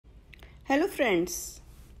Hello friends,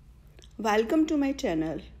 welcome to my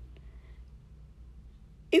channel.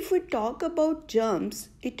 If we talk about germs,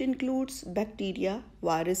 it includes bacteria,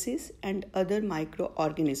 viruses and other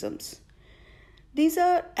microorganisms. These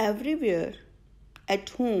are everywhere,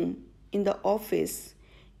 at home, in the office,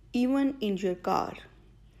 even in your car.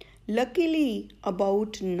 Luckily,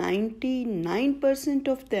 about 99%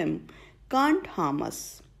 of them can't harm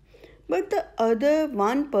us. But the other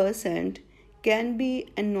 1% can be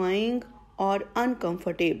annoying or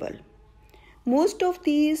uncomfortable. Most of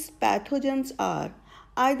these pathogens are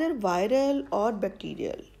either viral or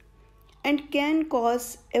bacterial and can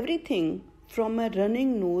cause everything from a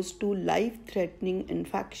running nose to life-threatening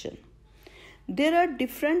infection. There are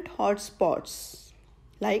different hotspots,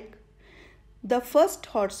 like the first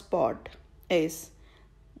hotspot is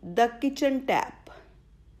the kitchen tap.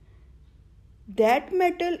 That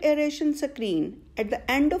metal aeration screen at the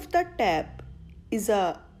end of the tap is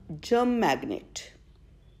a germ magnet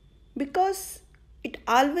because it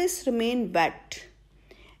always remains wet.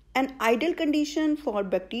 An ideal condition for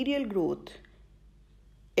bacterial growth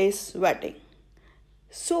is wetting.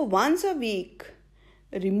 So once a week,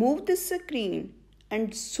 remove this screen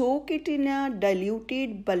and soak it in a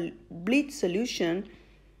diluted bleach solution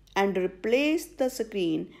and replace the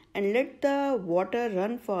screen and let the water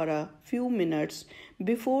run for a few minutes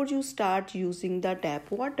before you start using the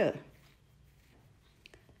tap water.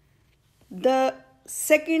 The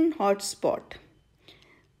second hotspot,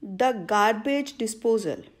 the garbage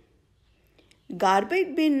disposal.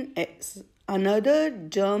 Garbage bin is another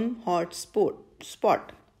germ hotspot.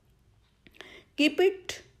 Keep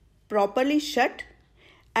it properly shut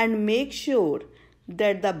and make sure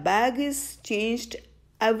that the bag is changed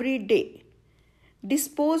every day.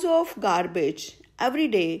 Dispose of garbage every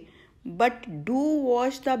day, but do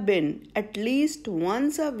wash the bin at least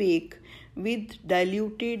once a week with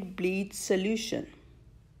diluted bleach solution.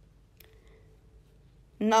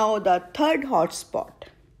 Now the third hotspot,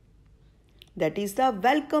 that is the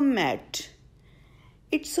welcome mat.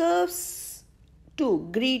 It serves to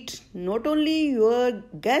greet not only your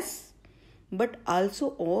guests but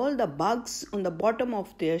also all the bugs on the bottom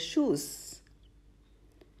of their shoes.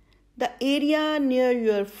 The area near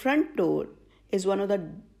your front door is one of the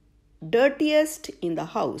dirtiest in the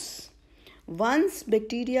house. Once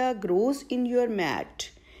bacteria grows in your mat,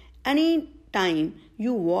 any time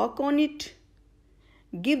you walk on it,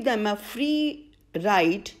 give them a free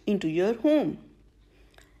ride into your home.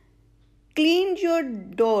 Clean your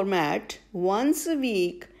doormat once a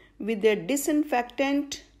week with a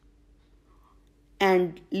disinfectant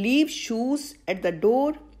and leave shoes at the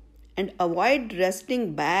door and avoid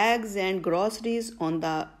resting bags and groceries on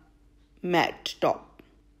the mat top.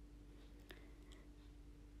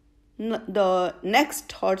 The next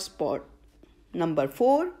hotspot, number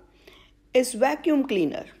 4, is vacuum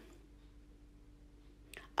cleaner.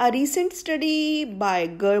 A recent study by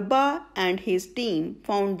Gerber and his team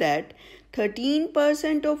found that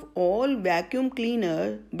 13% of all vacuum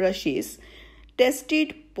cleaner brushes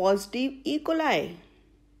tested positive E. coli,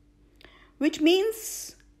 which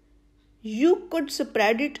means you could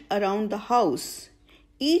spread it around the house.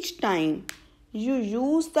 Each time you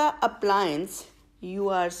use the appliance, you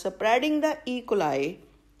are spreading the E. coli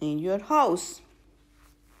in your house.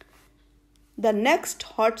 The next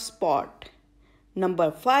hotspot,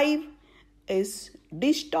 number 5, is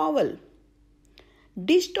dish towel.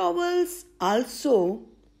 Dish towels also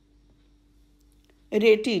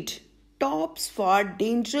rated tops for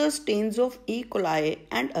dangerous stains of E. coli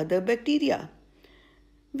and other bacteria.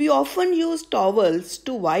 We often use towels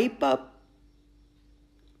to wipe up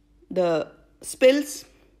the spills,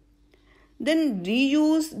 then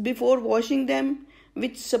reuse before washing them,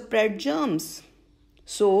 which spread germs.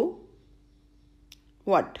 So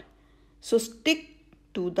stick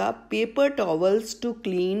to the paper towels to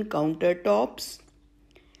clean countertops.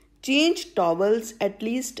 Change towels at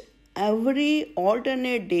least every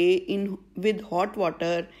alternate day with hot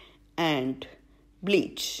water and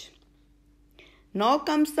bleach. Now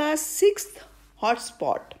comes the 6th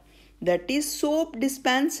hotspot, that is soap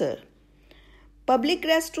dispenser. Public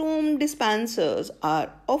restroom dispensers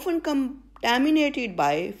are often contaminated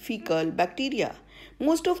by fecal bacteria.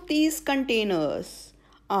 Most of these containers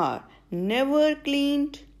are never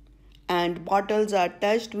cleaned and bottles are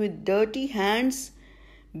touched with dirty hands.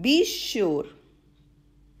 Be sure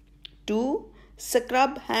to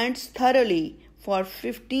scrub hands thoroughly for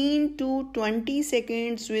 15 to 20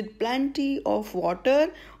 seconds with plenty of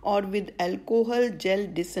water or with alcohol gel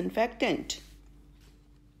disinfectant.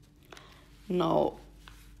 Now,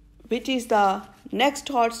 which is the next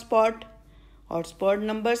hotspot? Hotspot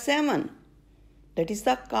number 7, that is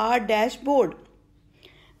the car dashboard.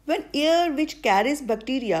 When air which carries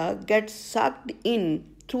bacteria gets sucked in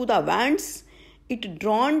through the vents, it is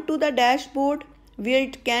drawn to the dashboard where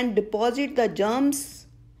it can deposit the germs.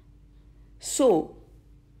 So,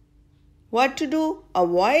 what to do?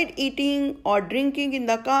 Avoid eating or drinking in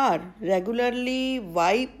the car. Regularly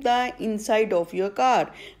wipe the inside of your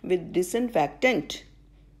car with disinfectant.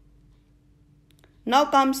 Now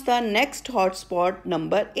comes the next hotspot,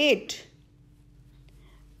 number 8.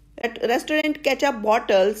 At restaurant ketchup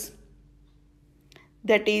bottles,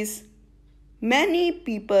 that is, many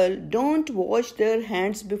people don't wash their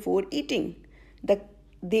hands before eating.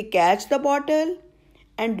 They catch the bottle,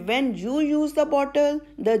 and when you use the bottle,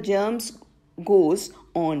 the germs goes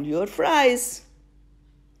on your fries.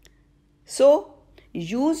 So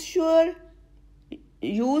use your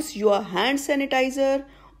hand sanitizer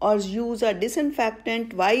or use a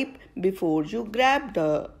disinfectant wipe before you grab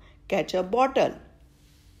the ketchup bottle.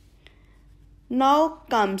 Now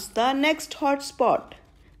comes the next hotspot,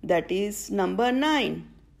 that is number 9.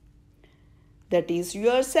 That is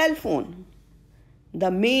your cell phone, the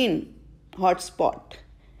main hotspot.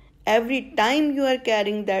 Every time you are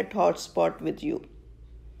carrying that hotspot with you.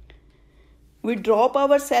 We drop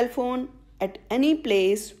our cell phone at any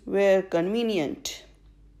place where convenient.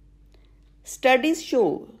 Studies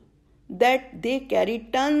show that they carry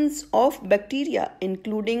tons of bacteria,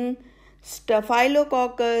 including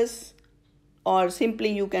Staphylococcus, or simply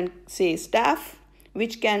you can say staph,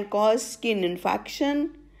 which can cause skin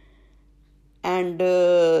infection, and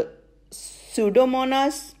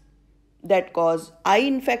Pseudomonas that cause eye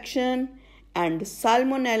infection, and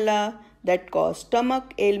Salmonella that cause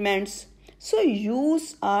stomach ailments. So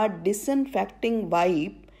use a disinfecting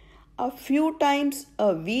wipe a few times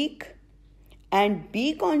a week and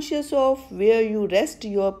be conscious of where you rest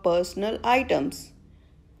your personal items.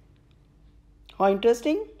 How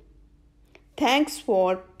interesting? Thanks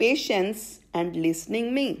for patience and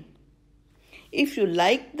listening me. If you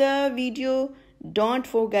like the video, don't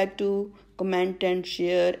forget to comment and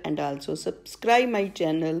share and also subscribe my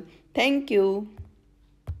channel. Thank you.